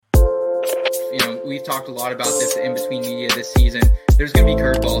we've talked a lot about this in between media this season. There's going to be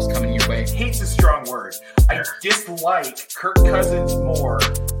curveballs coming your way. Hate's a strong word. I dislike Kirk Cousins more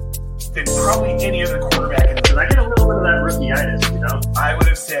than probably any other quarterback in the league. I get a little bit of that rookie-itis, I would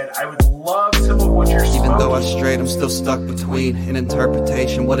have said, I would love some of what you're Even though I strayed, I'm still stuck between an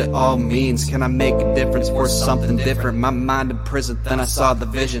interpretation, what it all means. Can I make a difference for something different? My mind in prison, then I saw the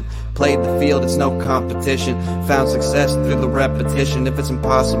vision. Played the field, it's no competition. Found success through the repetition. If it's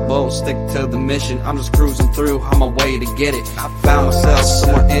impossible, stick to the mission. I'm just cruising through on my way to get it. I found myself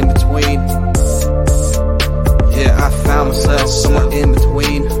somewhere in between. Yeah, I found myself somewhere in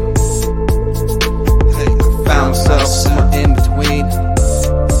between. Found myself somewhere in between.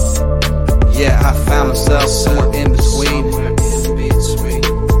 Yeah, I found myself somewhere in between.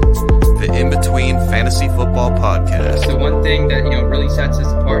 The In Between Fantasy Football Podcast. So one thing that really sets us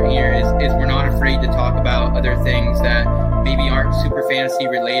apart here is we're not afraid to talk about other things that maybe aren't super fantasy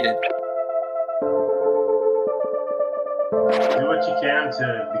related. Do what you can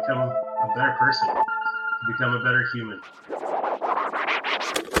to become a better person, to become a better human.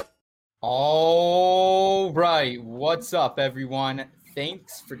 All right, what's up, everyone?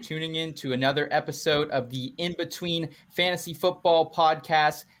 Thanks for tuning in to another episode of the In Between Fantasy Football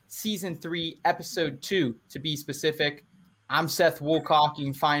Podcast, Season 3, Episode 2, to be specific. I'm Seth Woolcock. You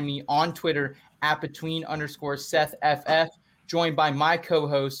can find me on Twitter at between_SethFF, joined by my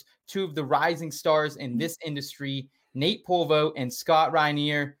co-hosts, two of the rising stars in this industry, Nate Polvo and Scott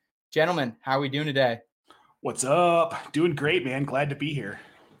Rainier. Gentlemen, how are we doing today? What's up? Doing great, man. Glad to be here.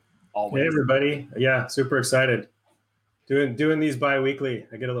 Always. Hey, everybody. Yeah, super excited. Doing these bi-weekly.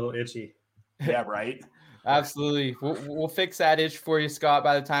 I get a little itchy. Yeah, right. Absolutely. We'll fix that itch for you, Scott,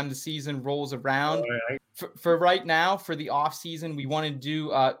 by the time the season rolls around. For right now, for the offseason, we want to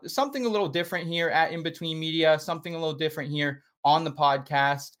do something a little different here at In Between Media, something a little different here on the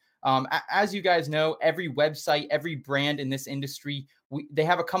podcast. As you guys know, every website, every brand in this industry, they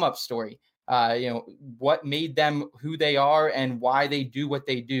have a come-up story. What made them who they are and why they do what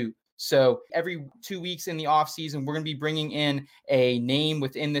they do. So every 2 weeks in the off season, we're going to be bringing in a name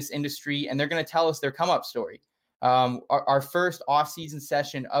within this industry, and they're going to tell us their come up story. Our first off season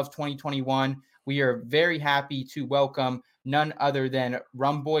session of 2021, we are very happy to welcome none other than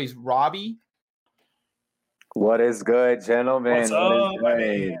Rumboyz Robbie. What is good, gentlemen? What's up,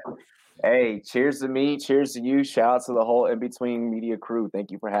 man? Hey, cheers to me. Cheers to you. Shout out to the whole In Between Media crew.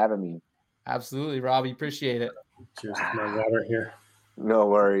 Thank you for having me. Absolutely, Robbie. Appreciate it. Cheers to my water here. No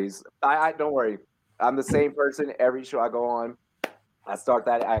worries. I don't worry. I'm the same person every show I go on. I start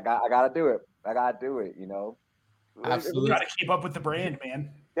that. I gotta do it. Absolutely. Got to keep up with the brand,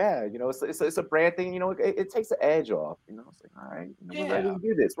 man. Yeah, it's a brand thing. It takes the edge off. It's like, all right, we're ready to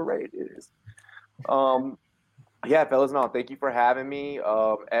do this. We're ready to do this. Yeah, fellas. No, thank you for having me.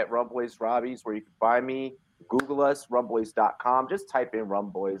 At Rumboyz Robbie is where you can find me. Google us, rumboyz.com. Just type in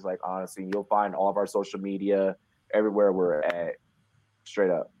Rumboyz. Like, honestly, you'll find all of our social media everywhere we're at.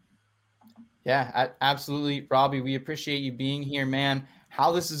 Straight up. Yeah, absolutely. Robbie, we appreciate you being here, man.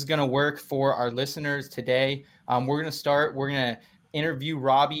 How this is going to work for our listeners today, we're going to interview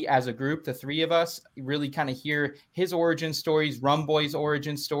Robbie as a group, the three of us, really kind of hear his origin stories, Rumboy's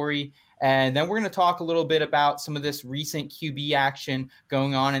origin story, and then we're going to talk a little bit about some of this recent QB action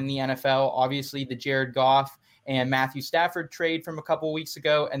going on in the NFL. Obviously, the Jared Goff and Matthew Stafford trade from a couple of weeks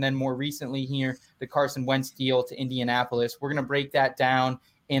ago, and then more recently here, the Carson Wentz deal to Indianapolis. We're going to break that down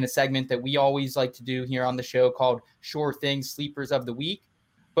in a segment that we always like to do here on the show called Sure Things, Sleepers of the Week.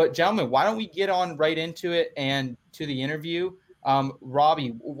 But gentlemen, why don't we get on right into it and to the interview?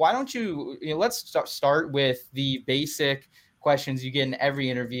 Robbie, why don't let's start with the basic questions you get in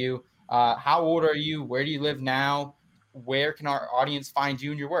every interview. How old are you? Where do you live now? Where can our audience find you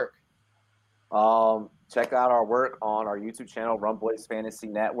and your work? Check out our work on our YouTube channel, Rumboyz Fantasy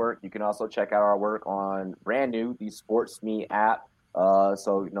Network. You can also check out our work on brand new, the Sports Me app.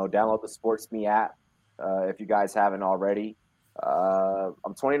 So download the Sports Me app if you guys haven't already.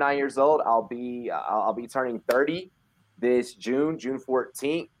 I'm 29 years old. I'll be turning 30 this June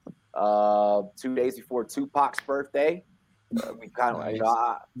 14th, 2 days before Tupac's birthday. We kind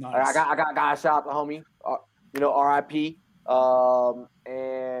of Nice. I got a shout out to homie, RIP.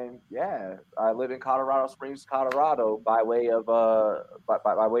 And yeah, I live in Colorado Springs, Colorado, by way of the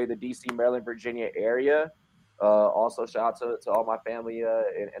DC, Maryland, Virginia area. Also shout out to all my family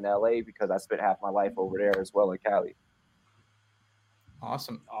in LA, because I spent half my life over there as well in Cali.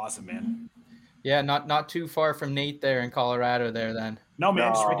 Awesome, man. Yeah, not too far from Nate there in Colorado there then. No,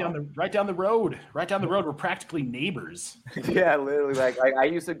 man, just right down the road. Right down the road. We're practically neighbors. Yeah, literally. Like I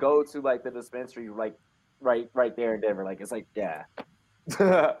used to go to like the dispensary, like right there in Denver. Like it's like, yeah.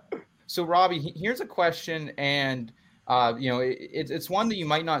 So Robbie, here's a question, and it's one that you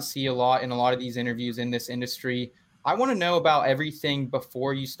might not see a lot in a lot of these interviews in this industry. I want to know about everything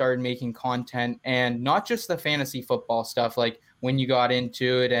before you started making content, and not just the fantasy football stuff, like when you got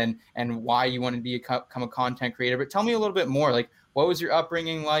into it and why you wanted to become a content creator. But tell me a little bit more, like what was your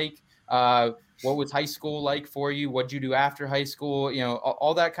upbringing like? What was high school like for you? What'd you do after high school?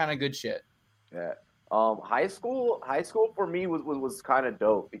 All that kind of good shit. Yeah. High school for me was kind of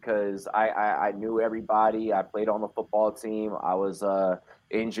dope because I knew everybody. I played on the football team. I was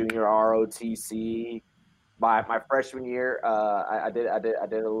in junior ROTC. My freshman year, I did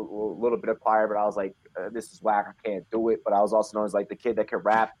a little bit of choir, but I was like, this is whack. I can't do it. But I was also known as like the kid that could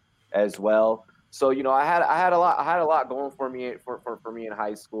rap as well. So I had a lot going for me for me in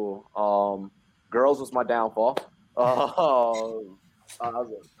high school. Girls was my downfall. Sounds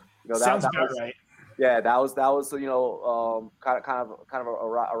about right. Yeah, that was kind of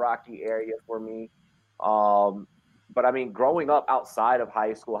a rocky area for me. But I mean, growing up outside of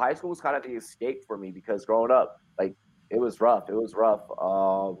high school was kind of the escape for me because growing up, like, it was rough. It was rough.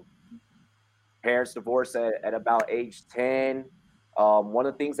 Parents divorced at about age 10. One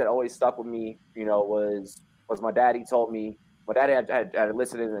of the things that always stuck with me, was my daddy told me. My daddy had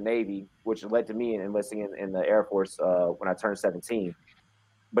enlisted in the Navy, which led to me enlisting in the Air Force when I turned 17.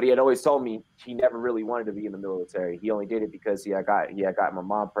 But he had always told me he never really wanted to be in the military. He only did it because he had got my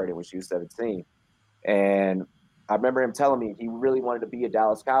mom pregnant when she was 17. And I remember him telling me he really wanted to be a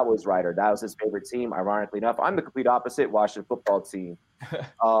Dallas Cowboys writer. That was his favorite team. Ironically enough, I'm the complete opposite, Washington football team.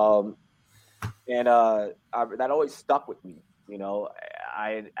 That always stuck with me.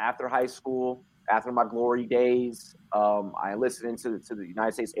 After high school, after my glory days, I enlisted into the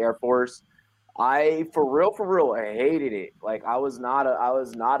United States Air Force. I for real I hated it. Like I was not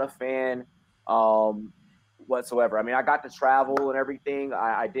a fan whatsoever. I mean, I got to travel and everything.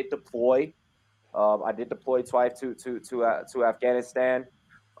 I did deploy. I did deploy twice to Afghanistan.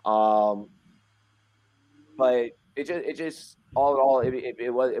 But it just all in all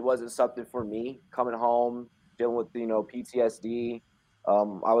it wasn't something for me coming home dealing with PTSD.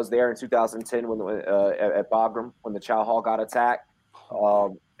 I was there in 2010 when at Bagram when the Chow Hall got attacked.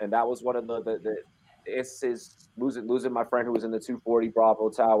 And that was one of the instances losing my friend who was in the 240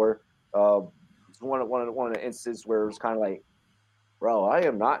 Bravo Tower. It's one of the instances where it was kind of like, bro, I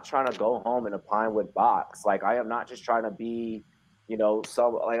am not trying to go home in a pine wood box. Like I am not just trying to be,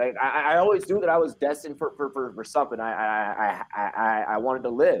 I always knew that I was destined for something. I wanted to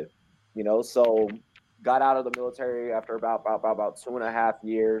live, So got out of the military after about 2.5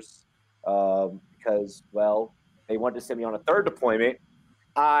 years because they wanted to send me on a third deployment.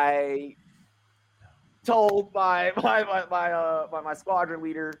 I told my squadron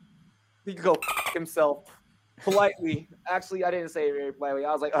leader he could go himself politely. Actually, I didn't say it very politely.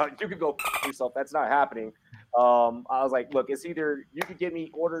 I was like, you could go yourself. That's not happening. I was like, look, it's either you could give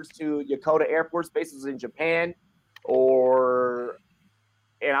me orders to Yokota Air Force bases in Japan, and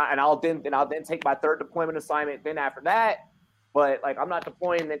I'll then take my third deployment assignment. Then after that, but like I'm not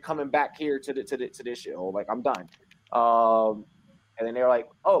deploying and then coming back here to this shithole. Like I'm done. And then they were like,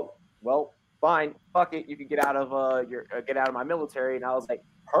 "Oh, well, fine, fuck it. You can get out of my military." And I was like,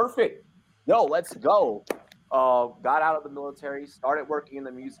 "Perfect, yo, let's go." Got out of the military, started working in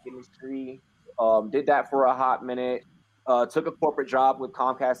the music industry. Did that for a hot minute. Took a corporate job with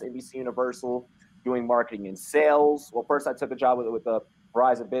Comcast, NBC Universal, doing marketing and sales. Well, first I took a job with the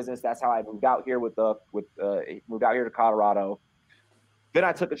Verizon Business. That's how I moved out here moved out here to Colorado. Then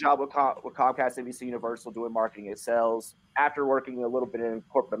I took a job with Comcast, NBC Universal, doing marketing and sales. After working a little bit in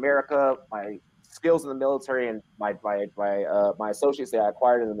corporate America, my skills in the military and my associates that I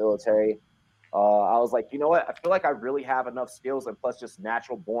acquired in the military, I was like, you know what? I feel like I really have enough skills and plus just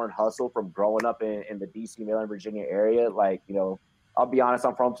natural born hustle from growing up in the DC, Maryland, Virginia area. Like, I'll be honest,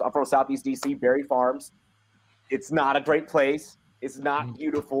 I'm from Southeast DC, Berry Farms. It's not a great place. It's not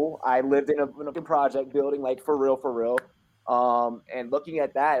beautiful. I lived in a project building, like for real. And looking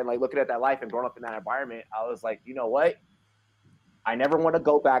at that and like looking at that life and growing up in that environment, I was like, you know what? I never want to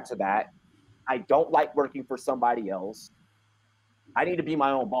go back to that. I don't like working for somebody else. I need to be my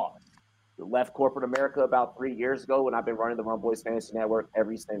own boss. I left corporate America about 3 years ago, and I've been running the Rumboyz Fantasy Network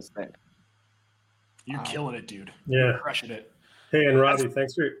ever since then. You're killing it, dude. Yeah, you're crushing it. Hey, and Robbie,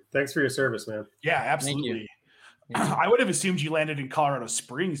 thanks for your service, man. Yeah, absolutely. I would have assumed you landed in Colorado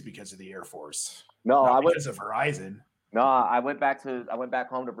Springs because of the Air Force. No, because of Verizon. No, I went back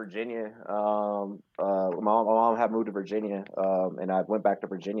home to Virginia. My mom had moved to Virginia, and I went back to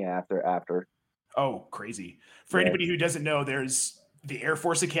Virginia after. Oh, crazy! For anybody who doesn't know, there's the Air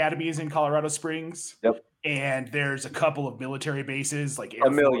Force Academy is in Colorado Springs. Yep. And there's a couple of military bases, like Air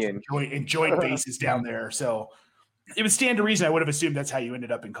A million. Force and joint bases down there. So it would stand to reason I would have assumed that's how you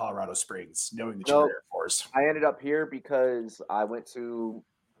ended up in Colorado Springs, knowing that you're Air Force. I ended up here because I went to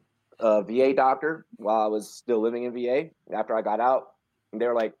a VA doctor while I was still living in VA after I got out. And they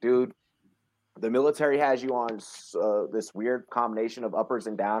were like, dude, the military has you on this weird combination of uppers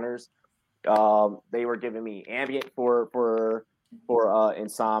and downers. They were giving me Ambien for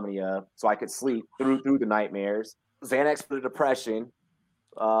insomnia so I could sleep through the nightmares, Xanax for the depression.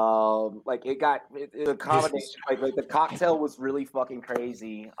 Like it got the combination, like the cocktail was really fucking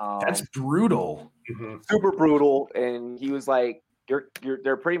crazy. That's brutal. Super brutal. And he was like,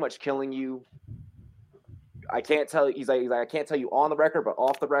 they're pretty much killing you. I can't tell you. He's like, I can't tell you on the record, but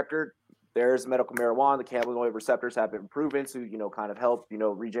off the record, there's medical marijuana. The cannabinoid receptors have been proven to, kind of help,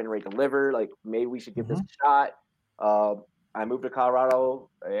 regenerate the liver. Like maybe we should give this a shot. I moved to Colorado,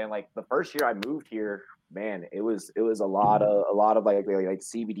 and like the first year I moved here, man, it was a lot of like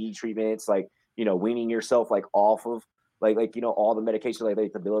CBD treatments, like weaning yourself like off of like all the medication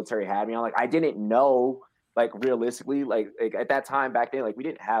like the military had me on. Like I didn't know, like realistically, like at that time back then, like we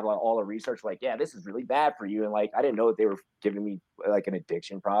didn't have like all the research. Like, yeah, this is really bad for you, and like I didn't know that they were giving me like an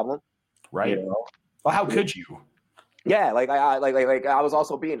addiction problem. Right. Well, how could you? Yeah, like I was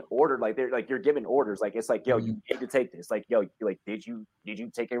also being ordered. Like they're like you're giving orders. Like it's like, yo, you need to take this. Like, yo, like did you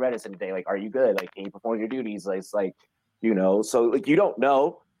take your medicine today? Like, are you good? Like, can you perform your duties? Like, it's like, so like you don't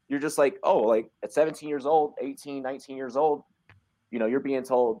know. You're just like, oh, like at 17 years old, 18, 19 years old, you're being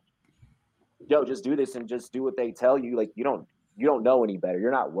told, yo, just do this and just do what they tell you. Like you don't know any better.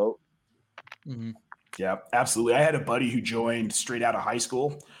 You're not woke. Mm-hmm. Yeah, absolutely. I had a buddy who joined straight out of high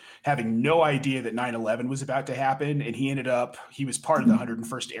school, having no idea that 9/11 was about to happen. And he was part of the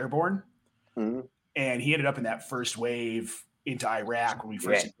 101st Airborne. Mm-hmm. And he ended up in that first wave into Iraq when we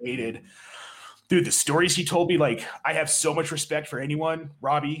first invaded. Dude, the stories he told me, like, I have so much respect for anyone,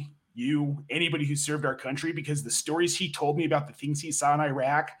 Robbie, you, anybody who served our country, because the stories he told me about the things he saw in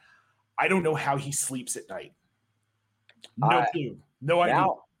Iraq, I don't know how he sleeps at night. No clue. No idea.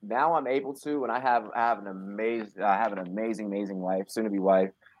 Now I'm able to, and I have an amazing wife, soon to be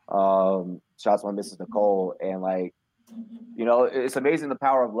wife. Shout out to my Mrs. Nicole, and like, it's amazing the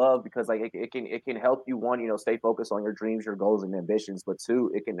power of love, because like it can help you, one, stay focused on your dreams, your goals and ambitions, but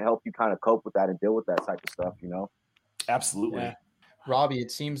two, it can help you kind of cope with that and deal with that type of stuff, Absolutely. Yeah. Robbie,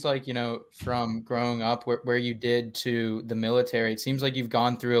 it seems like, from growing up where you did to the military, it seems like you've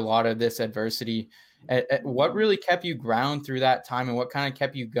gone through a lot of this adversity. What really kept you grounded through that time, and what kind of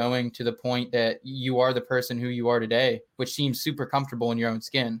kept you going to the point that you are the person who you are today, which seems super comfortable in your own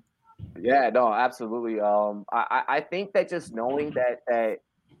skin? Yeah, no, absolutely. I think that just knowing that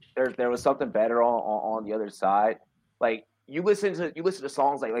there was something better on the other side. Like you listen to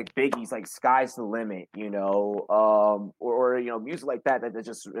songs like Biggie's, like Sky's the Limit, or music like that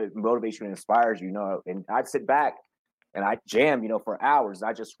just motivates you and inspires you, and I'd sit back and I jam, for hours.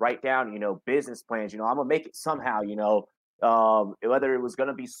 I just write down, business plans. I'm gonna make it somehow. Whether it was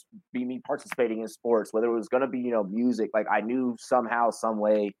gonna be me participating in sports, whether it was gonna be, music. Like I knew somehow, some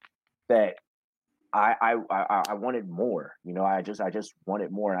way that I wanted more. I just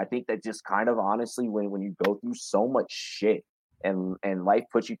wanted more. And I think that just kind of honestly, when you go through so much shit and life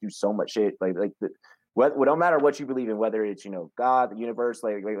puts you through so much shit, no matter what you believe in, whether it's God, the universe,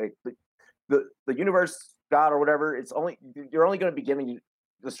 like the universe, God, or whatever, you're only going to be giving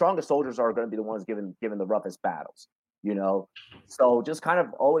the strongest soldiers are going to be the ones given the roughest battles, So just kind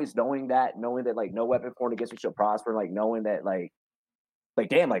of always knowing that like no weapon formed against me shall prosper, like knowing that like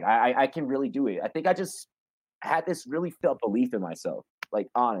damn, like I can really do it. I think I just had this really felt belief in myself. Like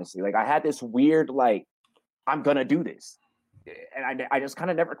honestly, like I had this weird like I'm gonna do this, and I just kind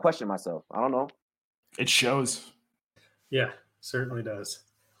of never questioned myself. I don't know. It shows. Yeah, certainly does.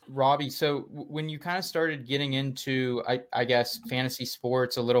 Robbie, so when you kind of started getting into, I guess, fantasy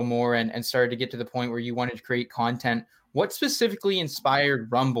sports a little more and started to get to the point where you wanted to create content, what specifically inspired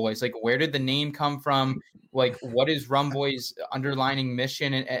Rumboyz? Like, where did the name come from? Like, what is Rumboyz' underlining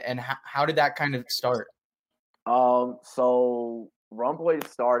mission, and how did that kind of start? So Rumboyz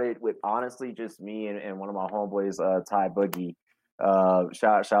started with honestly just me and one of my homeboys, Ty Boogie.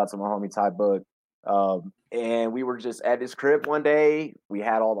 Shout out to my homie Ty Boog. And we were just at his crib one day. We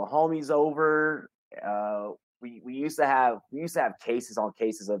had all the homies over. We used to have cases on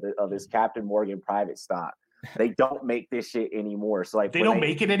cases of this Captain Morgan private stock. They don't make this shit anymore. So like they don't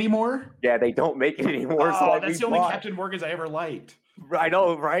make it anymore? Yeah, they don't make it anymore. Oh, so like that's the only Captain Morgans I ever liked. I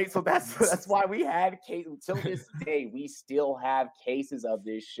know, right? So that's why we had cases. Until this day, we still have cases of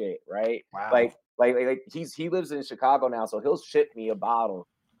this shit, right? Wow. Like he lives in Chicago now, so he'll ship me a bottle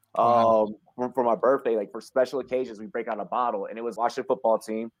for my birthday. Like for special occasions, we break out a bottle, and it was Washington football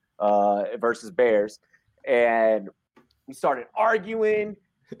team versus Bears, and we started arguing.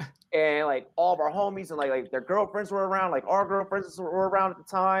 And like all of our homies and like their girlfriends were around, like our girlfriends were around at the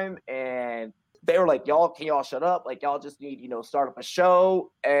time, and they were like, "Y'all, can y'all shut up? Like y'all just need, start up a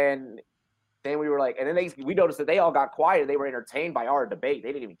show." And then we were like, and then we noticed that they all got quiet. They were entertained by our debate. They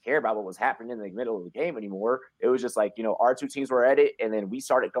didn't even care about what was happening in the middle of the game anymore. It was just like, our two teams were at it, and then we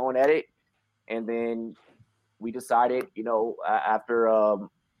started going at it, and then we decided, after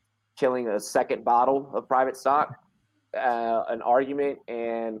killing a second bottle of private stock, an argument,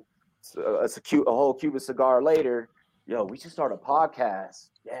 and a whole Cuban cigar later, we should start a podcast.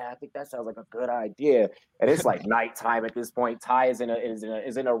 Yeah, I think that sounds like a good idea. And it's like nighttime at this point. Ty is in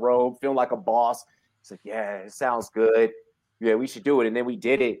a robe, feeling like a boss. It's like, yeah, it sounds good. Yeah, we should do it. And then we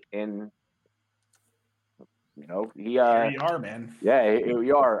did it. And here you are, man. Yeah, here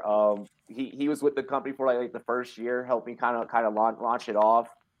we are. He was with the company for like the first year, helping kind of launch it off.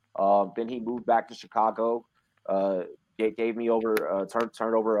 Then he moved back to Chicago. Gave me over,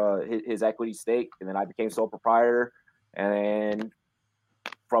 turned over his equity stake, and then I became sole proprietor. And then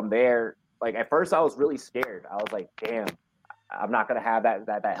from there, like at first I was really scared. I was like, damn, I'm not gonna have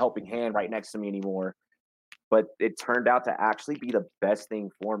that helping hand right next to me anymore. But it turned out to actually be the best thing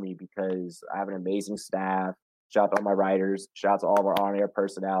for me because I have an amazing staff. Shout out to all my writers, shout out to all of our on-air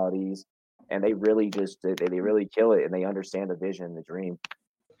personalities, and they really they really kill it, and they understand the vision and the dream.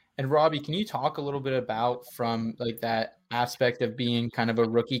 And Robbie, can you talk a little bit about from like that aspect of being kind of a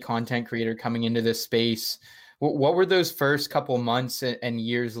rookie content creator coming into this space? What were those first couple months and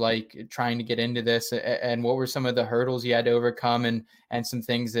years like trying to get into this, and what were some of the hurdles you had to overcome and some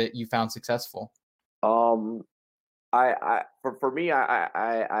things that you found successful? For me, I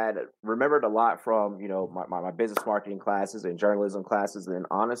had remembered a lot from, my business marketing classes and journalism classes, and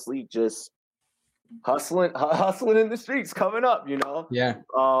honestly, just hustling in the streets coming up, Yeah.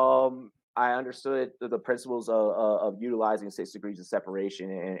 I understood the principles of utilizing 6 degrees of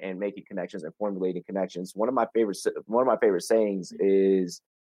separation and making connections and formulating connections. One of my favorite sayings is,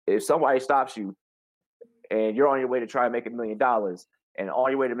 if somebody stops you and you're on your way to try and make $1 million, and all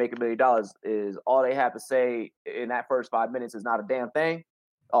your way to make $1 million is all they have to say in that first 5 minutes is not a damn thing,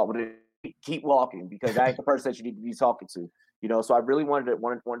 but keep walking, because that ain't the person that you need to be talking to. So I really wanted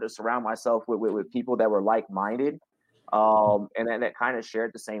to surround myself with people that were like-minded, and then that kind of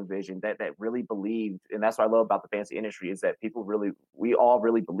shared the same vision, that really believed. And that's what I love about the fantasy industry, is that we all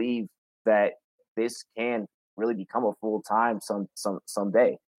really believe that this can really become a full-time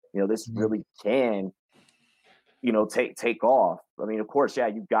someday. This really can, take off. I mean, of course, yeah,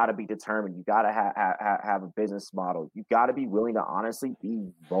 you got to be determined. You got to have a business model. You got to be willing to honestly be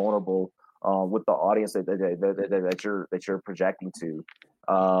vulnerable with the audience that you're projecting to.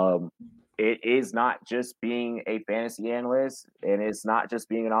 It is not just being a fantasy analyst, and it's not just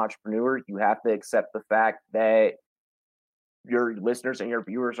being an entrepreneur. You have to accept the fact that your listeners and your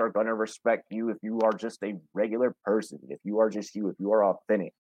viewers are going to respect you if you are just a regular person, if you are just you, if you are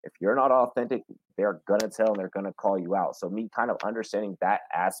authentic. If you're not authentic, they're going to tell and they're going to call you out. So me kind of understanding that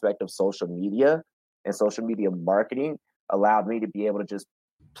aspect of social media and social media marketing allowed me to be able to just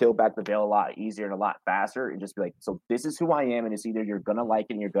peel back the veil a lot easier and a lot faster, and just be like, so this is who I am, and it's either you're going to like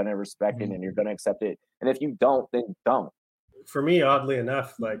it and you're going to respect it and you're going to accept it. And if you don't, then don't. For me, oddly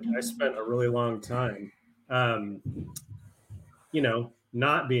enough, like I spent a really long time,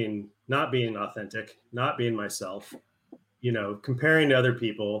 not being authentic, not being myself, comparing to other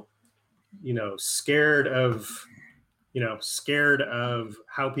people, scared of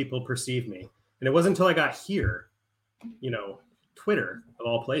how people perceive me. And it wasn't until I got here, Twitter of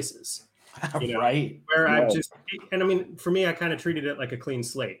all places, right, where I've just, and I mean, for me, I kind of treated it like a clean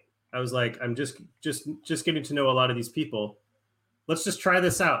slate. I was like, I'm just getting to know a lot of these people. Let's just try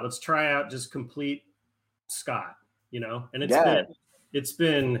this out. Let's try out just complete Scott, and it's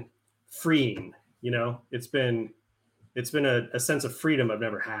been freeing, it's been a sense of freedom I've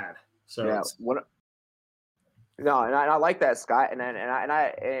never had. So yeah, and I like that, Scott. And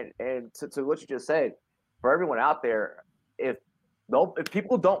to what you just said, for everyone out there, if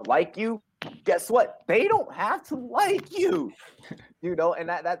people don't like you, guess what? They don't have to like you, And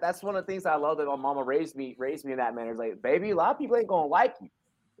that's one of the things I love that my mama raised me in that manner. It's like, baby, a lot of people ain't gonna like you.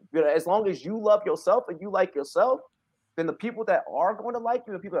 As long as you love yourself and you like yourself, then the people that are going to like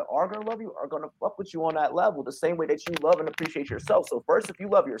you, the people that are going to love you, are going to fuck with you on that level, the same way that you love and appreciate yourself. So first, if you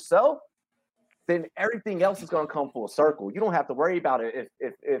love yourself, then everything else is going to come full circle. You don't have to worry about it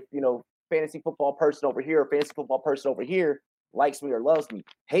if fantasy football person over here or fantasy football person over here likes me or loves me.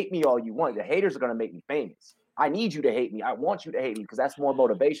 Hate me all you want. The haters are going to make me famous. I need you to hate me. I want you to hate me because that's more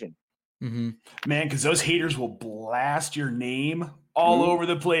motivation. Mm-hmm. Man, because those haters will blast your name all over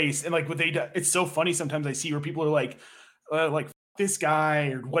the place. And like what they do, it's so funny sometimes I see where people are like this guy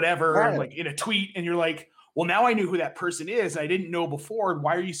or whatever, like in a tweet, and you're like, well, now I knew who that person is. I didn't know before.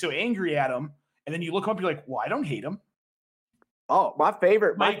 Why are you so angry at him? And then you look up, you're like, well, I don't hate him. Oh, my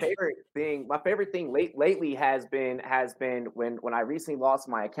favorite thing lately has been when I recently lost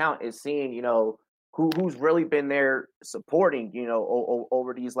my account is seeing, you know, who's really been there supporting, you know,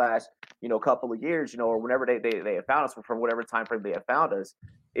 over these last, you know, couple of years, you know, or whenever they have found us from whatever time frame they have found us,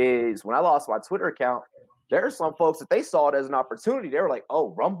 is when I lost my Twitter account, there are some folks that they saw it as an opportunity. They were like,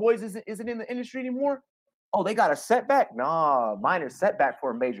 oh, Rumboyz isn't in the industry anymore. Oh, they got a setback? Nah, minor setback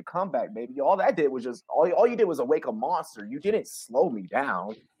for a major comeback, baby. All that did was just all you did was awake a monster. You didn't slow me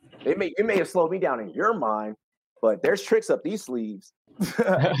down. It may have slowed me down in your mind, but there's tricks up these sleeves.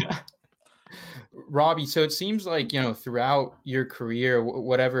 Robbie, so it seems like, you know, throughout your career,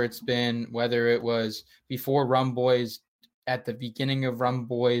 whatever it's been, whether it was before Rumboyz, at the beginning of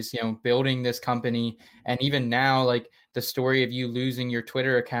Rumboyz, you know, building this company, and even now, like the story of you losing your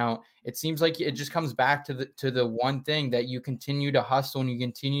Twitter account, it seems like it just comes back to the one thing that you continue to hustle and you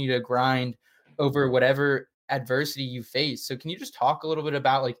continue to grind over whatever adversity you face. So can you just talk a little bit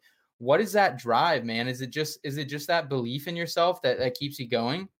about like, what is that drive, man? Is it just that belief in yourself that keeps you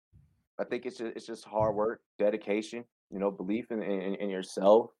going? I think it's just hard work, dedication, you know, belief in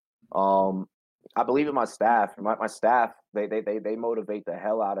yourself. I believe in my staff. My staff, they motivate the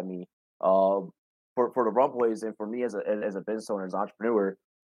hell out of me. For the Rumboyz and for me as a business owner, as an entrepreneur,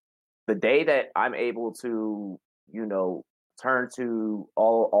 the day that I'm able to, you know, turn to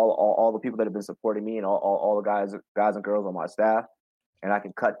all the people that have been supporting me and all the guys and girls on my staff, and I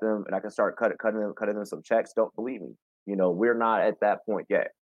can cut them and I can start cutting them some checks. Don't believe me. You know, we're not at that point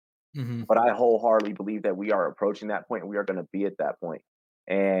yet. Mm-hmm. But I wholeheartedly believe that we are approaching that point and we are going to be at that point.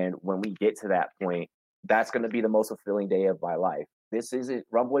 And when we get to that point, that's going to be the most fulfilling day of my life.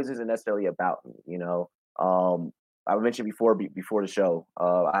 Rumboyz isn't necessarily about me, you know. I mentioned before the show,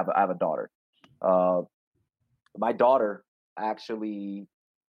 I have a daughter. My daughter actually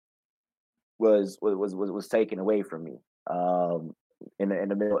was taken away from me in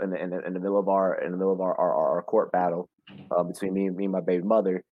the middle of our court battle between me and my baby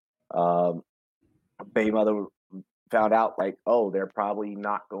mother. Baby mother found out like, oh, they're probably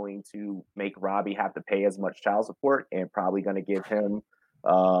not going to make Robbie have to pay as much child support and probably going to give him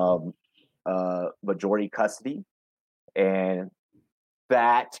majority custody. And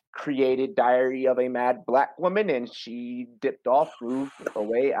that created Diary of a Mad Black Woman, and she dipped off, moved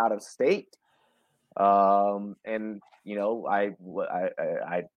away out of state. And you know, I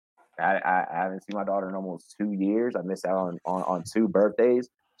haven't seen my daughter in almost 2 years. I missed out on 2 birthdays.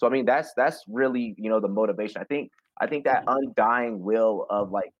 So I mean, that's really, you know, the motivation. I think that undying will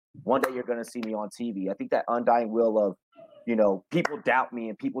of like, one day you're going to see me on TV. I think that undying will of, you know, people doubt me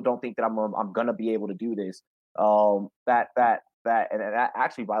and people don't think that I'm going to be able to do this. That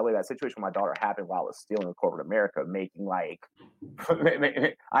actually, by the way, that situation with my daughter happened while I was still in corporate America, making like,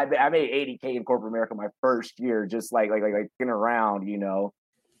 I made $80K in corporate America my first year, just like getting around, you know,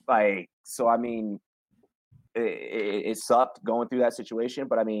 like, so I mean, it sucked going through that situation,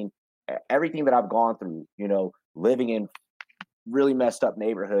 but I mean, everything that I've gone through, you know, living in really messed up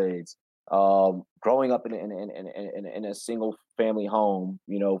neighborhoods, growing up in a single family home,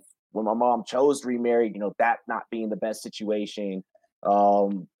 you know, when my mom chose to remarry, you know, that not being the best situation,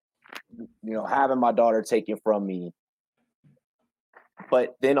 you know, having my daughter taken from me,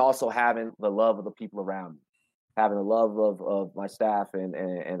 but then also having the love of the people around me, having the love of my staff and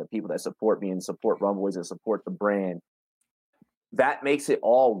the people that support me and support Rumboyz and support the brand, that makes it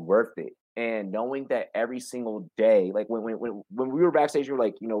all worth it. And knowing that every single day, like when we were backstage, you were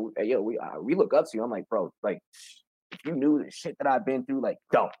like, you know, hey, yo, we look up to you. I'm like, bro, like, if you knew the shit that I've been through, like,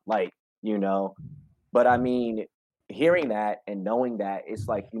 don't, like, you know. But I mean, hearing that and knowing that, it's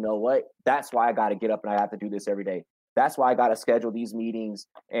like, you know what? That's why I got to get up and I have to do this every day. That's why I got to schedule these meetings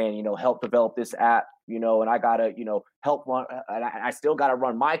and, you know, help develop this app, you know, and I got to, you know, help run. And I still got to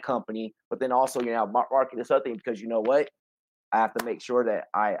run my company, but then also, you know, market this other thing, because you know what? I have to make sure that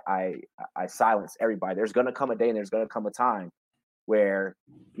I silence everybody. There's going to come a day and there's going to come a time where,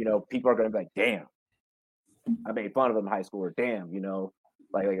 you know, people are going to be like, damn, I made fun of him in high school, or damn, you know,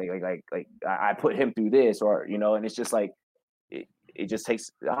 like I put him through this, or, you know, and it's just like, it just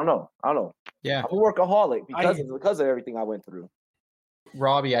takes, I don't know. Yeah. I'm a workaholic because of everything I went through.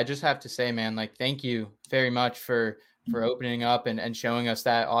 Robbie, I just have to say, man, like, thank you very much for opening up and showing us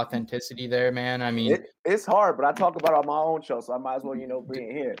that authenticity there, man. I mean, it's hard, but I talk about it on my own show, so I might as well, bring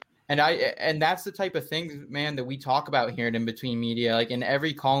it here. And that's the type of thing, man, that we talk about here at In Between Media. Like in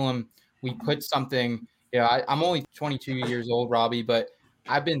every column, we put something. I'm only 22 years old, Robbie, but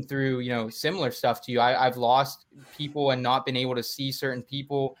I've been through, similar stuff to you. I've lost people and not been able to see certain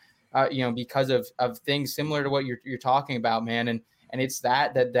people, because of things similar to what you're talking about, man. And it's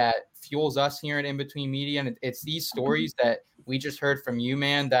that fuels us here at In Between Media. And it's these stories that we just heard from you,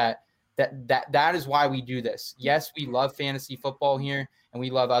 man, that is why we do this. Yes, we love fantasy football here, and we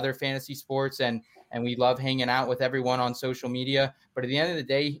love other fantasy sports, and we love hanging out with everyone on social media. But at the end of the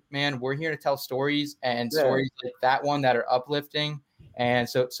day, man, we're here to tell stories, and stories like that one that are uplifting. And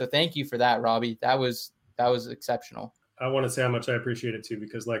so thank you for that, Robbie. That was exceptional. I want to say how much I appreciate it too,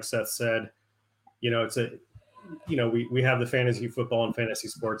 because like Seth said, it's we have the fantasy football and fantasy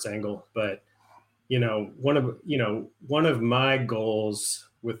sports angle, but one of my goals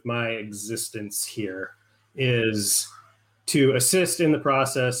with my existence here is to assist in the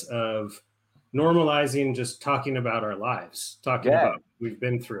process of normalizing just talking about our lives, talking about what we've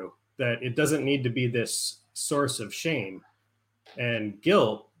been through, that it doesn't need to be this source of shame and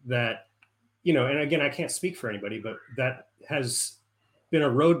guilt that, and again, I can't speak for anybody, but that has been a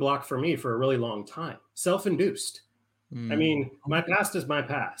roadblock for me for a really long time. Self-induced. I mean, my past is my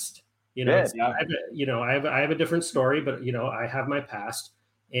past. I have a different story, but I have my past,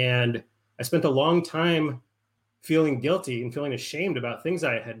 and I spent a long time feeling guilty and feeling ashamed about things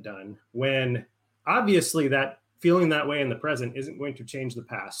I had done, when obviously that feeling that way in the present isn't going to change the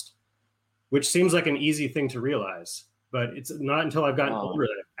past, which seems like an easy thing to realize, but it's not until I've gotten older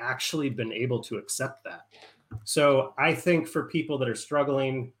that I've actually been able to accept that. So I think for people that are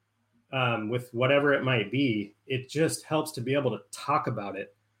struggling with whatever it might be, it just helps to be able to talk about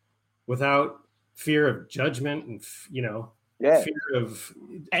it without fear of judgment and, fear of...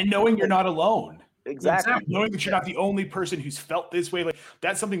 And knowing you're not alone. Exactly. Knowing that you're not the only person who's felt this way. Like,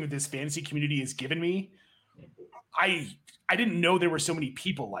 that's something that this fantasy community has given me. I didn't know there were so many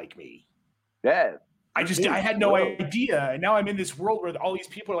people like me. Yeah. I had no idea. And now I'm in this world where all these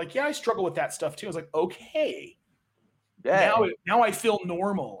people are like, yeah, I struggle with that stuff too. I was like, okay. Yeah. Now I feel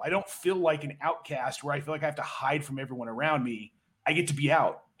normal. I don't feel like an outcast where I feel like I have to hide from everyone around me. I get to be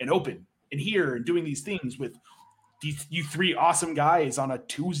out and open and here and doing these things with you three awesome guys on a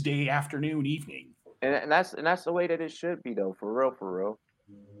Tuesday afternoon, evening. And that's the way that it should be, though. For real.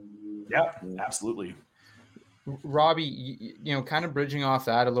 Yeah, absolutely. Robbie, kind of bridging off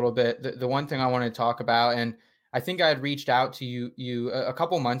that a little bit, the one thing I want to talk about, and I think I had reached out to you a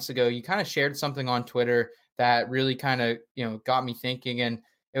couple months ago. You kind of shared something on Twitter that really kind of, got me thinking. And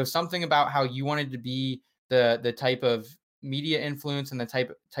it was something about how you wanted to be the type of media influence and the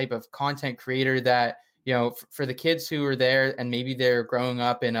type of content creator that, for the kids who are there and maybe they're growing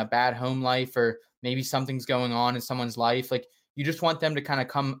up in a bad home life, or maybe something's going on in someone's life. Like, you just want them to kind of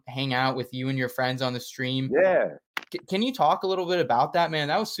come hang out with you and your friends on the stream. Yeah. Can you talk a little bit about that, man?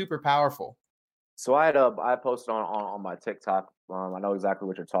 That was super powerful. So I posted on my TikTok. I know exactly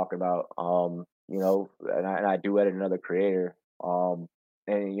what you're talking about. And I do edit another creator. And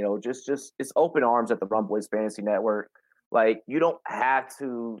just it's open arms at the Rumboyz Fantasy Network. Like, you don't have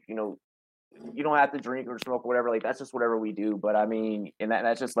to, you don't have to drink or smoke or whatever. Like, that's just whatever we do. But I mean, and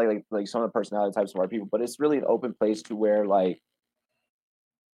that's just like some of the personality types of our people. But it's really an open place to where, like,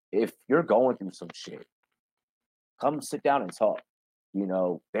 if you're going through some shit, come sit down and talk.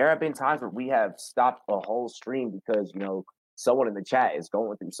 There have been times where we have stopped a whole stream because, someone in the chat is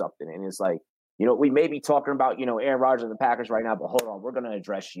going through something. And it's like, we may be talking about, Aaron Rodgers and the Packers right now, but hold on, we're going to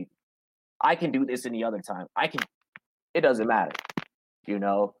address you. I can do this any other time. It doesn't matter,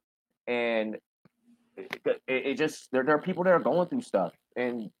 and it just, there are people that are going through stuff,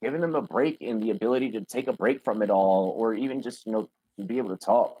 and giving them a break and the ability to take a break from it all, or even just, to be able to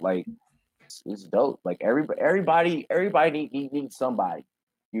talk, like, it's dope. Like, everybody needs somebody,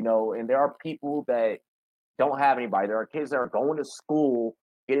 and there are people that don't have anybody. There are kids that are going to school,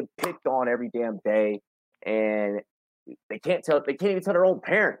 getting picked on every damn day, and they can't even tell their own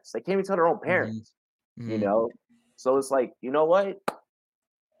parents. Mm-hmm. So it's like, you know what?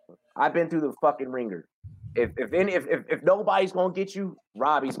 I've been through the fucking ringer. If nobody's gonna get you,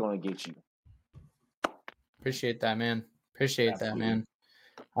 Robbie's gonna get you. Appreciate that, man.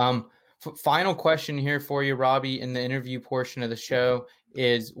 Final question here for you, Robbie, in the interview portion of the show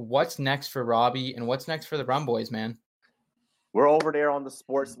is, what's next for Robbie and what's next for the Rumboyz, man? We're over there on the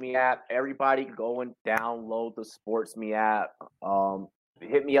Sports Me app. Everybody go and download the Sports Me app.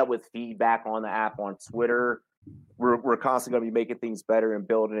 Hit me up with feedback on the app on Twitter. We're constantly going to be making things better and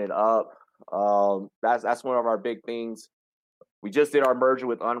building it up. That's one of our big things. We just did our merger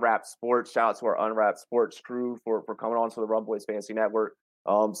with Unwrapped Sports. Shout out to our Unwrapped Sports crew for coming on to the Rumboyz Fantasy Network.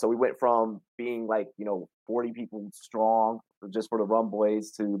 So we went from being 40 people strong just for the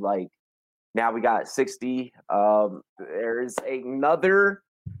Rumboyz to now we got 60. There's another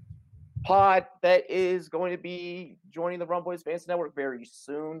pod that is going to be joining the Rumboyz Fantasy Network very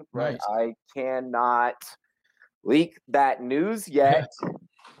soon, but nice. I cannot leak that news yet.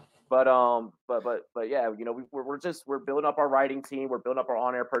 But yeah, we're building up our writing team. We're building up our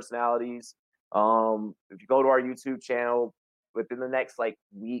on-air personalities. If you go to our YouTube channel within the next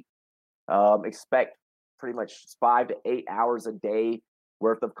week, expect pretty much 5 to 8 hours a day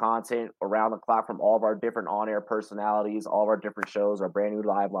worth of content around the clock from all of our different on-air personalities, all of our different shows. Our brand new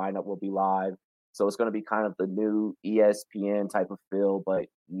live lineup will be live. So it's going to be kind of the new ESPN type of feel, but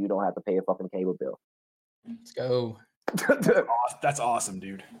you don't have to pay a fucking cable bill. Let's go. That's awesome,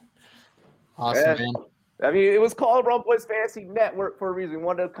 dude. Awesome, man. I mean, it was called Rumboyz Fantasy Network for a reason. We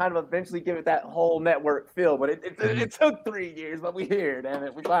wanted to kind of eventually give it that whole network feel, but it took 3 years, but we're here, damn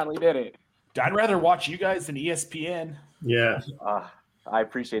it. We finally did it. I'd rather watch you guys than ESPN. Yeah. I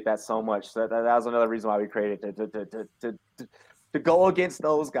appreciate that so much. That was another reason why we created to go against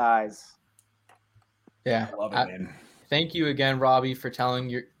those guys. Yeah. I love it, man. Thank you again, Robbie, for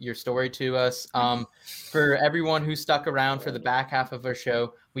telling your story to us. For everyone who stuck around for the back half of our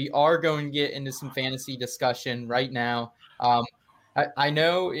show, we are going to get into some fantasy discussion right now. I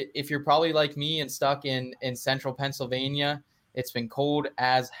know if you're probably like me and stuck in central Pennsylvania, it's been cold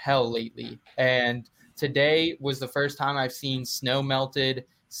as hell lately. And today was the first time I've seen snow melted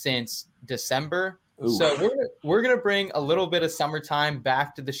since December. Ooh. So we're gonna bring a little bit of summertime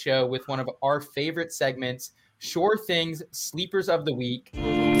back to the show with one of our favorite segments, Sure Things, Sleepers of the Week.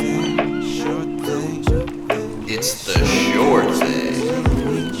 Sure thing. It's the Sure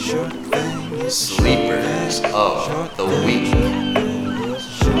Thing. Sure thing. Sleepers of the Week.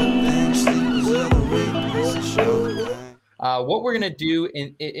 What we're going to do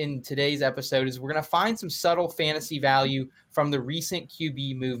in today's episode is we're going to find some subtle fantasy value from the recent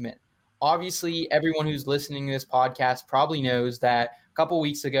QB movement. Obviously, everyone who's listening to this podcast probably knows that a couple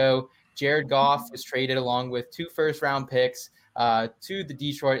weeks ago, Jared Goff was traded along with 2 first-round picks to the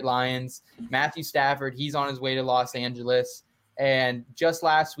Detroit Lions. Matthew Stafford, he's on his way to Los Angeles. And just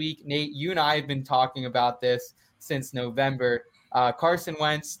last week, Nate, you and I have been talking about this since November. Carson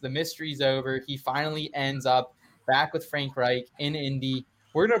Wentz, the mystery's over. He finally ends up back with Frank Reich in Indy.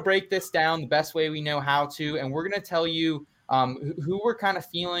 We're going to break this down the best way we know how to, and we're going to tell you who we're kind of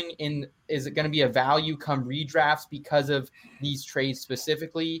feeling in. Is it going to be a value come redrafts because of these trades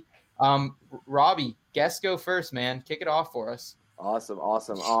specifically? Robbie, guest go first, man. Kick it off for us. Awesome.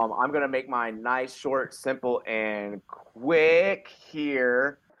 I'm going to make mine nice, short, simple, and quick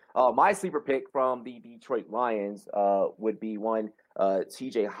here. My sleeper pick from the Detroit Lions would be one,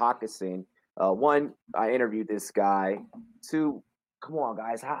 TJ Hawkinson. One, I interviewed this guy. 2, come on,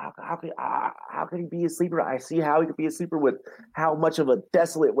 guys. How could he be a sleeper? I see how he could be a sleeper with how much of a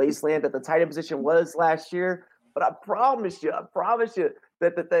desolate wasteland that the tight end position was last year. But I promise you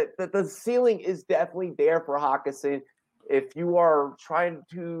that the ceiling is definitely there for Hawkinson. If you want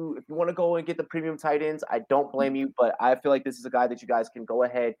to go and get the premium tight ends, I don't blame you. But I feel like this is a guy that you guys can go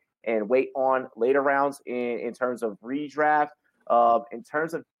ahead and wait on later rounds in terms of redraft. In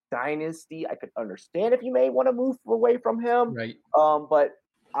terms of dynasty, I could understand if you may want to move away from him. Right. But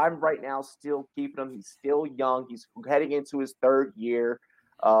I'm right now still keeping him. He's still young. He's heading into his 3rd year.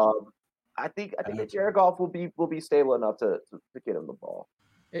 I think that Jared Goff will be stable enough to get him the ball.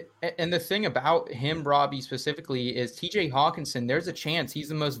 And the thing about him, Robbie, specifically, is TJ Hawkinson, there's a chance he's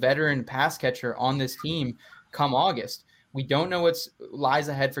the most veteran pass catcher on this team come August. We don't know what lies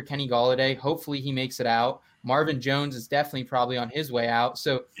ahead for Kenny Golladay. Hopefully he makes it out. Marvin Jones is definitely probably on his way out.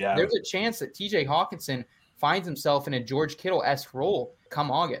 So There's a chance that TJ Hawkinson finds himself in a George Kittle-esque role come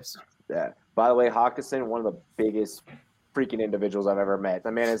August. Yeah. By the way, Hawkinson, one of the biggest freaking individuals I've ever met.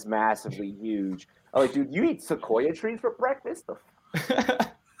 The man is massively huge. I'm like, dude, you eat sequoia trees for breakfast?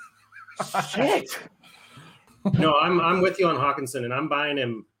 Shit. No, I'm with you on Hawkinson, and I'm buying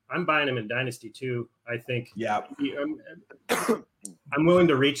him in Dynasty too. I think. Yeah. I'm willing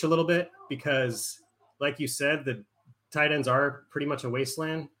to reach a little bit because, like you said, the tight ends are pretty much a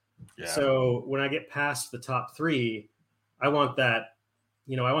wasteland. Yeah. So when I get past the top 3, I want that.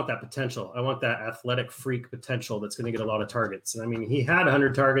 I want that potential. I want that athletic freak potential that's going to get a lot of targets. And I mean, he had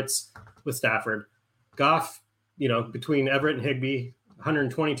 100 targets with Stafford. Goff, between Everett and Higbee,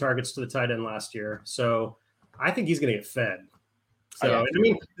 120 targets to the tight end last year. So I think he's going to get fed. So, I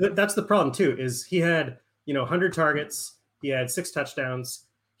mean, that's the problem too, is he had, 100 targets. He had 6 touchdowns.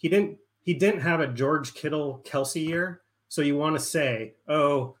 He didn't he didn't have a George Kittle Kelsey year. So you want to say,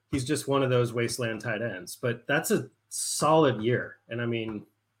 oh, he's just one of those wasteland tight ends. But that's a solid year. And I mean,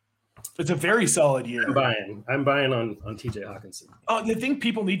 it's a very solid year. I'm buying on TJ Hawkinson. Oh, the thing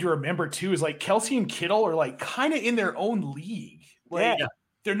people need to remember too is like Kelsey and Kittle are like kind of in their own league. Like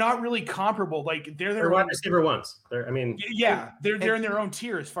they're not really comparable. Like they're wide receiver ones. They're in their own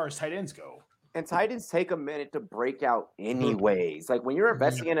tier as far as tight ends go. And tight ends take a minute to break out anyways. Like when you're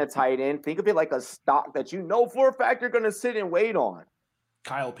investing in a tight end, think of it like a stock that you know for a fact you're going to sit and wait on.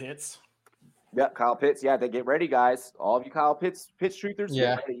 Kyle Pitts. Yep, Kyle Pitts. Yeah, they get ready, guys. All of you Kyle Pitts truthers,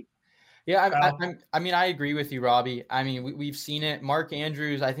 get ready. Yeah, I mean, I agree with you, Robbie. I mean, we've seen it. Mark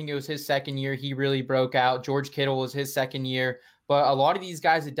Andrews, I think it was his second year. He really broke out. George Kittle was his second year. But a lot of these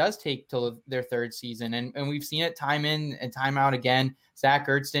guys, it does take till their third season. And we've seen it time in and time out again. Zach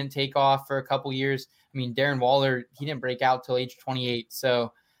Ertz didn't take off for a couple years. I mean, Darren Waller, he didn't break out till age 28.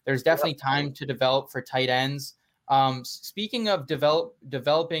 So there's definitely time to develop for tight ends. Speaking of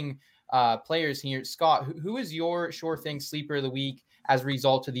developing players here, Scott, who is your sure thing sleeper of the week as a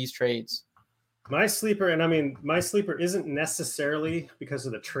result of these trades? My sleeper isn't necessarily because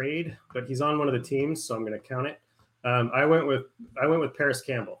of the trade, but he's on one of the teams, so I'm going to count it. I went with Paris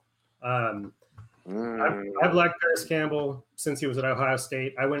Campbell. I've liked Paris Campbell since he was at Ohio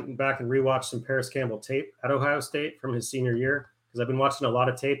State. I went back and rewatched some Paris Campbell tape at Ohio State from his senior year because I've been watching a lot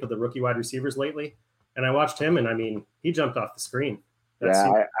of tape of the rookie wide receivers lately. And I watched him, and I mean, he jumped off the screen.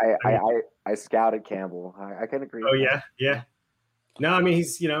 I scouted Campbell. I can agree. Oh yeah. No, I mean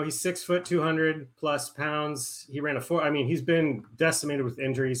he's 6 foot 200 plus pounds. He ran a 4. I mean he's been decimated with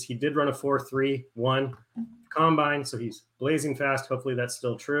injuries. He did run a 4.31 combine, so he's blazing fast. Hopefully that's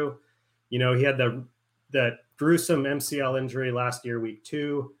still true. He had that gruesome MCL injury last year, week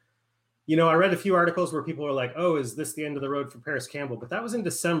 2. I read a few articles where people were like, "Oh, is this the end of the road for Paris Campbell?" But that was in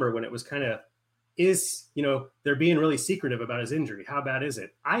December when it was kind of they're being really secretive about his injury. How bad is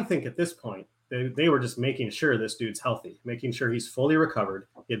it? I think at this point. They were just making sure this dude's healthy, making sure he's fully recovered.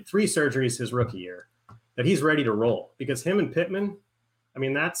 He had 3 surgeries his rookie year, that he's ready to roll. Because him and Pittman, I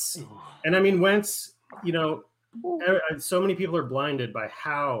mean, Wentz, so many people are blinded by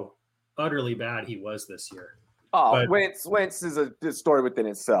how utterly bad he was this year. Oh, but Wentz is a story within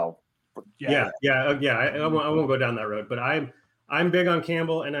itself. Yeah. I won't go down that road, but I'm big on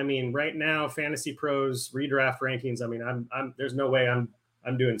Campbell, and I mean, right now, Fantasy Pros redraft rankings. I mean, I'm there's no way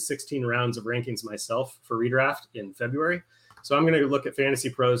I'm doing 16 rounds of rankings myself for redraft in February. So I'm going to look at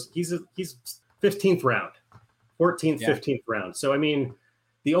Fantasy Pros. He's 15th round, 14th, 15th round. So, I mean,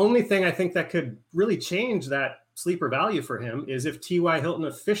 the only thing I think that could really change that sleeper value for him is if T.Y. Hilton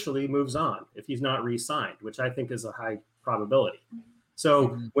officially moves on, if he's not re-signed, which I think is a high probability.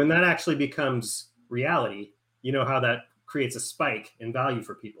 So when that actually becomes reality, you know how that creates a spike in value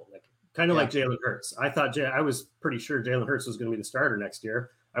for people. Like Jalen Hurts. I was pretty sure Jalen Hurts was going to be the starter next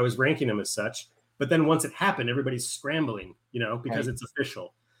year. I was ranking him as such. But then once it happened, everybody's scrambling, because it's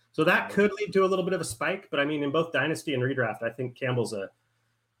official. So that could lead to a little bit of a spike. But I mean, in both Dynasty and Redraft, I think Campbell's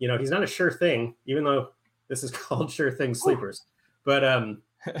he's not a sure thing, even though this is called sure thing sleepers. But I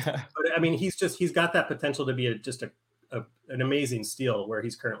mean, he's got that potential to be an amazing steal where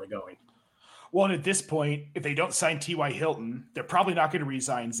he's currently going. Well, and at this point, if they don't sign T.Y. Hilton, they're probably not going to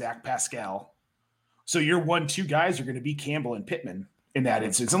re-sign Zach Pascal. So your 1-2 guys are going to be Campbell and Pittman in that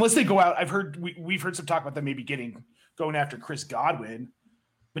instance, unless they go out. We've heard some talk about them maybe going after Chris Godwin,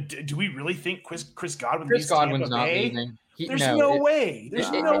 but do we really think Chris Godwin? Chris Godwin's not leaving. There's no way.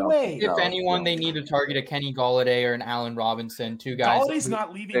 If anyone, they need to target a Kenny Golladay or an Allen Robinson, 2 guys. Galladay's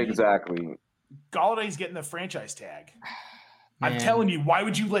not leaving. Exactly. Galladay's getting the franchise tag. Man. I'm telling you, why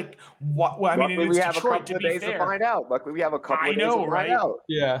would you what? Well, I mean, Luckily, it's we have Detroit, a couple of days to find out. Luckily, we have a couple of days to find out.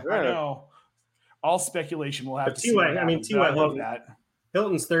 Yeah, I know. All speculation. We'll have to see. T.Y. I love that.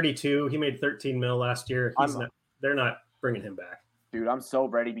 Hilton's 32. He made $13 million last year. They're not bringing him back. Dude, I'm so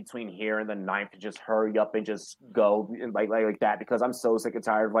ready between here and the 9th to just hurry up and just go like that because I'm so sick and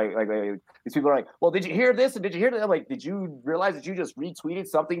tired. Like these people are like, well, did you hear this and did you hear that? I'm like, did you realize that you just retweeted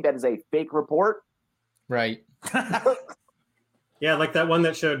something that is a fake report? Right. Yeah, like that one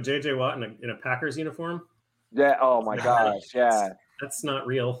that showed J.J. Watt in a Packers uniform. Yeah. Oh my gosh. Yeah. That's not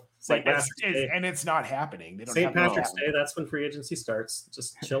real. And it's not happening. St. Patrick's Day. That's when free agency starts.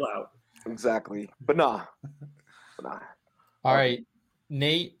 Just chill out. Exactly. But nah. All right,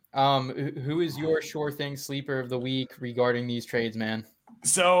 Nate. Who is your sure thing sleeper of the week regarding these trades, man?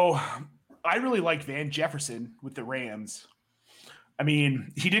 So I really like Van Jefferson with the Rams. I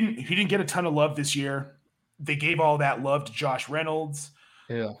mean, he didn't get a ton of love this year. They gave all that love to Josh Reynolds.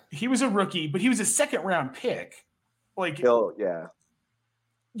 Yeah. He was a rookie, but he was a 2nd round pick. Like, yeah.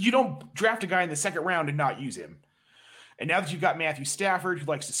 you don't draft a guy in the second round and not use him. And now that you've got Matthew Stafford, who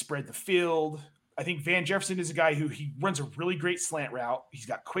likes to spread the field, I think Van Jefferson is a guy who he runs a really great slant route. He's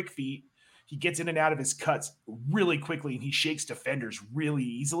got quick feet. He gets in and out of his cuts really quickly, and he shakes defenders really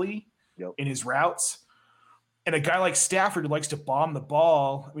easily in his routes. And a guy like Stafford who likes to bomb the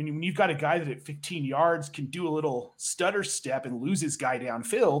ball. I mean, when you've got a guy that at 15 yards can do a little stutter step and lose his guy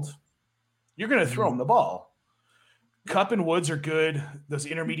downfield, you're going to throw him the ball. Kupp and Woods are good. Those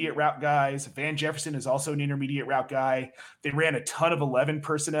intermediate route guys. Van Jefferson is also an intermediate route guy. They ran a ton of 11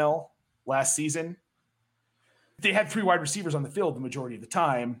 personnel last season. They had 3 wide receivers on the field the majority of the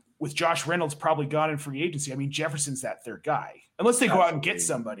time, with Josh Reynolds probably gone in free agency. I mean, Jefferson's that third guy. Unless they go out and get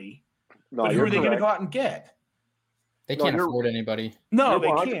somebody. No, but who are they going to go out and get? They can't afford anybody. No, they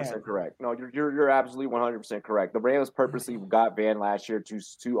can't. 100% correct. No, you're absolutely 100% correct. The Rams purposely got Van last year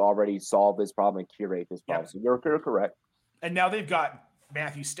to already solve this problem and curate this problem. So you're correct. And now they've got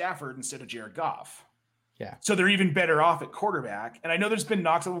Matthew Stafford instead of Jared Goff. Yeah. So they're even better off at quarterback. And I know there's been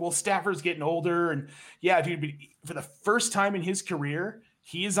knocks on, well, Stafford's getting older. And dude, for the first time in his career,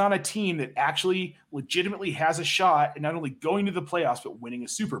 he is on a team that actually legitimately has a shot at not only going to the playoffs, but winning a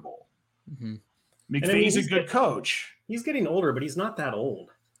Super Bowl. Mm-hmm. McVay's a good coach. He's getting older, but he's not that old.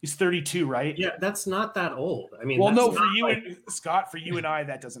 He's 32, right? Yeah, that's not that old. I mean, well, no, for you and Scott, for you and I,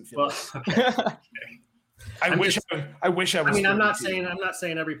 that doesn't feel. Well, okay. I wish I was. I mean, I'm not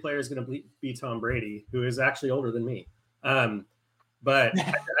saying every player is going to be Tom Brady, who is actually older than me. But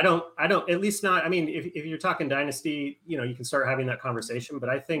I don't. At least not. I mean, if you're talking dynasty, you can start having that conversation. But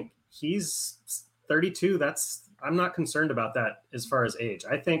I think he's 32. I'm not concerned about that as far as age.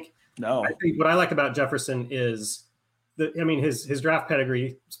 I think what I like about Jefferson is his draft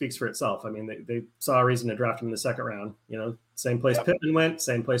pedigree speaks for itself. I mean, they saw a reason to draft him in the second round. Same place Pittman went,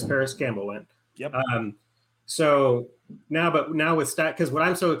 same place Paris Campbell went. Yep. So now with because what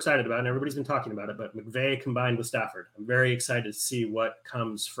I'm so excited about, and everybody's been talking about it, but McVay combined with Stafford, I'm very excited to see what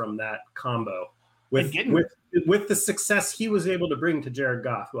comes from that combo with the success he was able to bring to Jared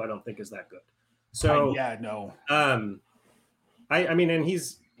Goff, who I don't think is that good. So I mean, and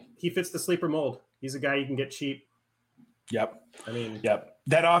he fits the sleeper mold. He's a guy you can get cheap. Yep. I mean,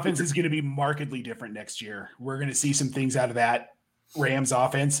 that offense is going to be markedly different next year. We're going to see some things out of that Rams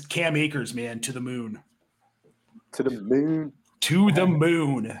offense. Cam Akers, man, to the moon. To the moon. To the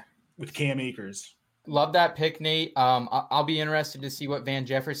moon with Cam Akers. Love that pick, Nate. I'll be interested to see what Van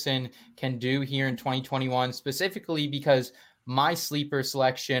Jefferson can do here in 2021, specifically because my sleeper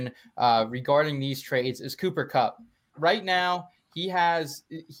selection regarding these trades is Cooper Kupp. Right now, he has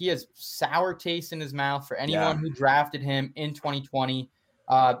sour taste in his mouth for anyone who drafted him in 2020.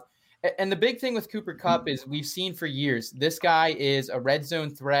 And the big thing with Cooper Kupp is we've seen for years, this guy is a red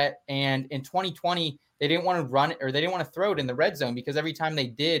zone threat. And in 2020, they didn't want to run it, or they didn't want to throw it in the red zone because every time they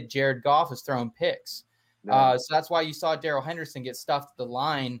did, Jared Goff was throwing picks. So that's why you saw Darrell Henderson get stuffed at the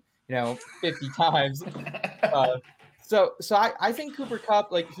line, 50 times. So I think Cooper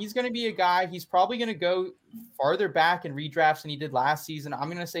Kupp, he's going to be a guy, he's probably going to go farther back in redrafts than he did last season. I'm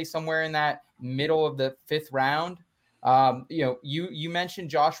going to say somewhere in that middle of the 5th round. You mentioned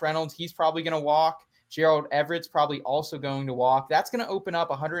Josh Reynolds. He's probably going to walk. Gerald Everett's probably also going to walk. That's going to open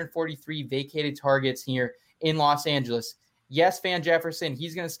up 143 vacated targets here in Los Angeles. Yes, Van Jefferson,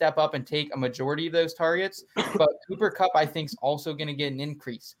 he's going to step up and take a majority of those targets, but Cooper Kupp, I think, is also going to get an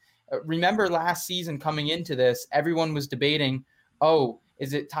increase. Remember last season coming into this, everyone was debating,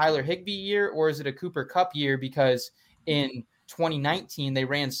 is it Tyler Higbee year or is it a Cooper Kupp year? Because in 2019, they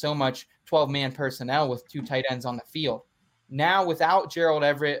ran so much 12-man personnel with 2 tight ends on the field. Now, without Gerald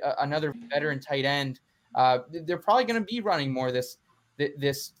Everett, another veteran tight end, they're probably going to be running more this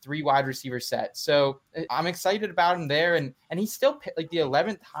 3 wide receiver set. So I'm excited about him there. And he's still the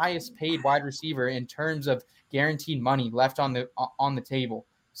 11th highest paid wide receiver in terms of guaranteed money left on the table.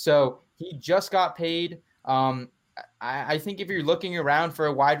 So he just got paid. I think if you're looking around for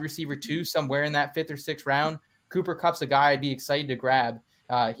a wide receiver 2 somewhere in that 5th or 6th round, Cooper Kupp's a guy I'd be excited to grab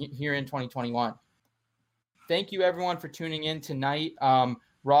here in 2021. Thank you, everyone, for tuning in tonight.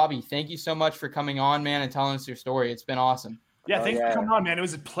 Robbie, thank you so much for coming on, man, and telling us your story. It's been awesome. Yeah, thanks for coming on, man. It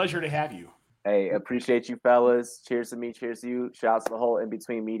was a pleasure to have you. Hey, appreciate you, fellas. Cheers to me. Cheers to you. Shout out to the whole In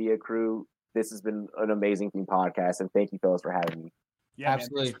Between Media crew. This has been an amazing podcast, and thank you, fellas, for having me. Yeah,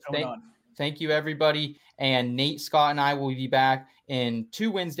 absolutely. Man, thank you, everybody. And Nate, Scott, and I will be back in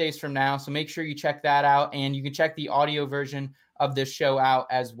 2 Wednesdays from now. So make sure you check that out. And you can check the audio version of this show out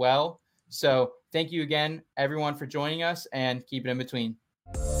as well. So thank you again, everyone, for joining us, and keep it in between.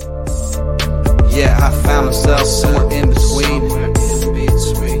 Yeah, I found myself somewhere in between.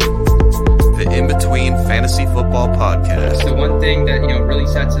 The In Between Fantasy Football Podcast. The one thing that really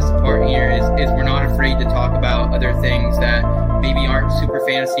sets us apart here is we're not afraid to talk about other things that maybe aren't super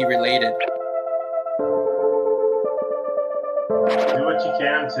fantasy related. Do what you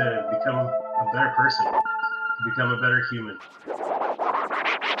can to become a better person, to become a better human.